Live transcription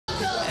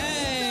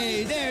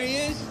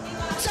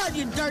on,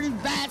 you dirty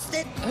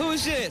bastard.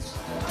 Who's this?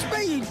 It's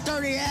me, you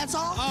dirty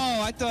asshole.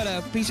 Oh, I thought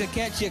a piece of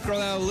cat shit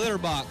crawled out of a litter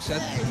box.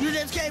 Hey, you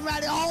just came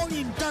right home,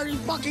 you dirty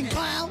fucking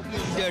clown. You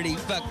dirty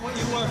fuck. What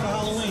you wear for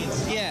Halloween?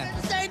 Yeah.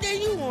 Same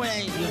thing you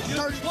wearing, you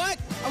dirty. What?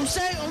 I'm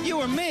saying, You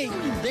or me? you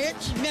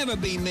bitch. Never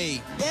be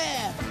me.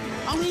 Yeah.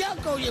 I'm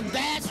Yucko, you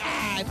bastard.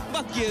 Ah,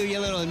 fuck you, you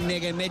little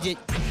nigga midget.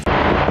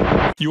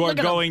 You are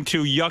going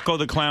to Yucko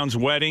the Clown's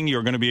wedding.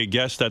 You're going to be a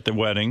guest at the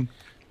wedding.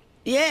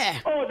 Yeah.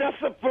 Oh, that's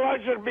a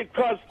pleasure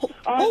because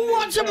Who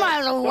wants a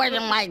man at a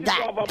wedding like that?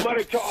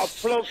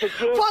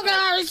 Fucking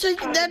honestly,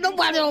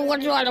 nobody don't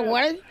want you at a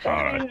wedding.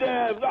 And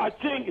I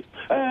think,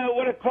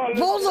 what I call it?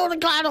 Bozo the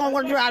Clown don't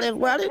want you at his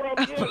wedding.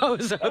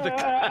 Bozo the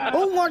Clown.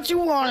 Who wants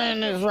you on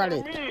in his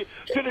wedding?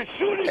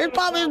 It's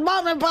probably his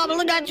mom and probably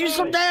look at you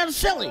so damn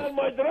silly.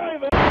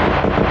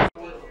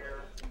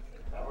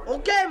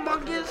 Okay,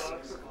 monkeys.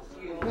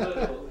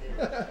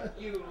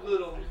 You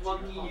little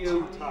monkey,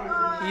 you.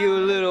 You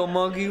little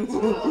monkey.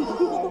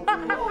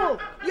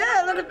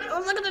 Yeah, look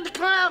at the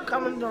clown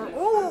coming through.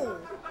 Ooh,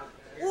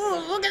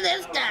 look at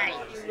this guy.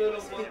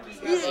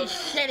 He's a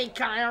shitty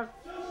clown.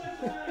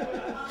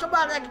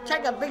 Somebody that can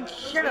take a big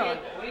shit on.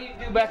 What do you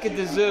do back at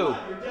the zoo?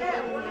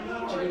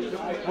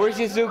 Where's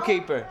your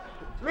zookeeper?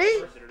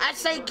 Me? I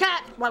say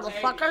cat,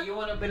 motherfucker. You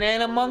want a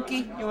banana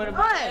monkey? You want a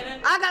Hey,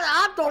 banana? I got an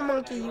outdoor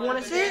monkey. You want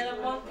to see it?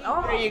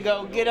 Oh. There you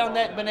go. Get on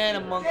that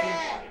banana monkey.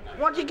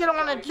 Why don't you get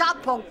on the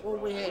chop poke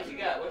over here? What you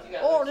got? What you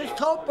got? Oh, this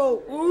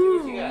topo. Ooh.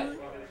 What you got?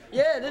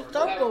 Yeah, this You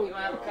topo. want to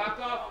have a cock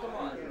off? Come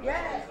on.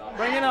 Yeah.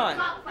 Bring it on.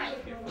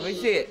 Let me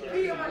see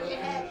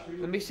it.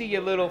 Let me see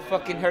your little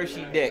fucking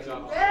Hershey dick.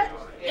 Yeah.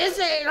 This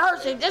ain't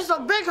Hershey. This is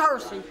a big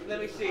Hershey. Let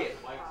me see it.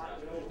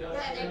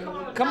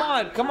 Yeah, Come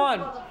on.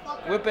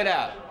 Whip it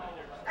out.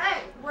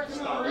 Hey, where's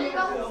the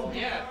burritos?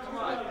 Yeah, come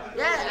on.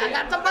 Yeah, I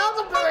got the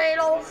Belgian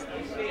burritos.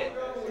 Let me see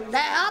it.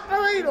 They're hot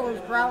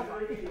burritos, bro.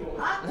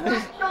 Hot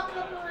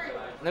chocolate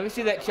burritos. Let me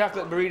see that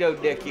chocolate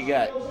burrito dick you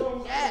got.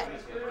 Yeah.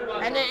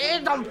 And it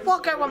is them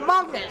fucking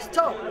humongous,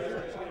 too.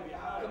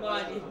 Come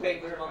on, you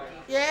big monkey.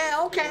 Yeah,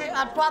 okay.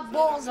 I put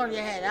balls on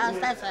your head.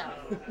 That's that.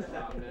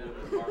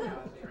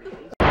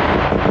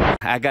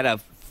 I got a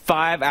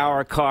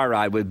 5-hour car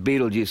ride with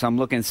Beetlejuice. I'm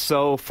looking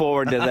so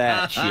forward to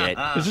that shit.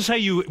 Is this how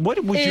you?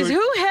 What would you?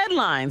 Who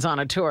headlines on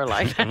a tour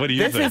like that? What do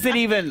you This think? isn't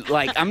even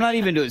like I'm not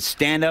even doing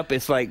stand up.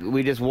 It's like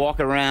we just walk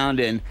around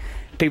and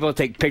people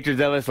take pictures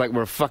of us like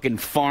we're fucking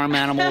farm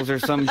animals or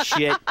some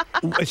shit.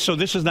 So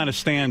this is not a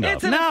stand-up.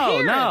 It's an No.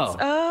 appearance.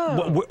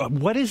 Oh.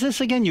 What is this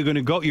again? You're going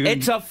to go?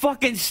 It's a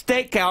fucking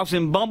steakhouse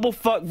in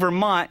Bumblefuck,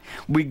 Vermont.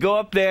 We go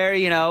up there,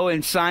 you know,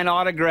 and sign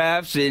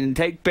autographs and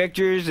take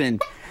pictures and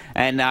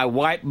I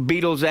wipe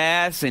Beetle's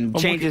ass and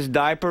change his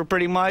diaper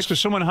pretty much. So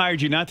someone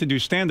hired you not to do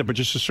stand-up, but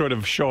just to sort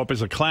of show up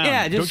as a clown.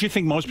 Yeah, Don't you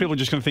think most people are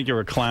just going to think you're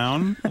a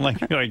clown, like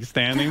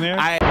standing there?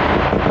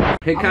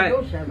 Hey, Kai,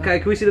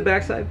 can we see the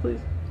backside, please?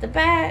 The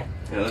back.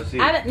 Yeah, let's see.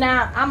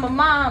 Now, I'm a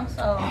mom,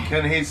 so.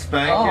 Can he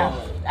spank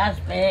Oh, that's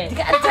bad.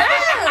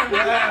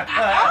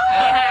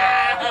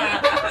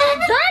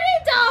 Dirty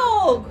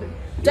dog!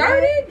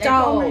 Dirty They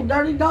call me dog!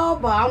 dirty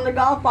dog, but I'm the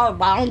golfer,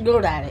 but I'm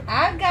good at it.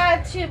 I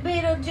got you,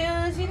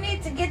 Beetlejuice. You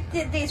need to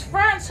get these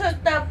fronts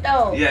hooked up,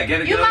 though. Yeah,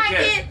 get it. You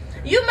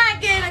might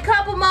get a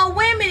couple more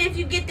women if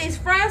you get these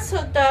fronts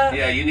hooked up.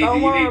 Yeah, you need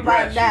Don't worry you need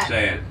about breasts. that. You're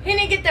saying. You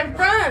need to get them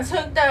fronts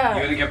hooked up.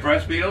 You gonna get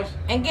breast beetles?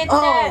 And get Oh,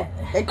 that.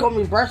 they call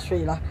me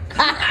breastfeeder.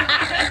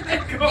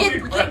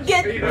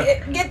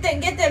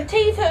 Get them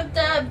teeth hooked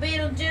up,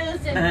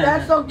 Beetlejuice, and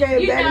That's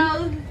okay, you baby.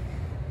 know,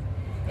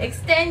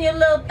 extend your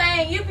little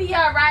thing. You be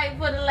all right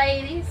for the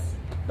ladies.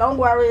 Don't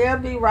worry, it'll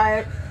be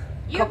right.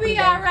 You Couple be days.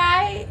 all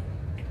right.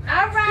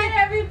 All right,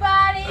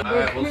 everybody. All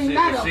right, we'll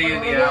see you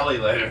in the alley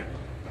later.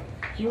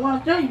 You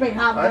want to do, you big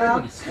hot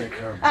girl? stick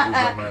her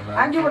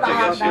I give it a I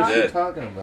hot guess you dog. did. talking about?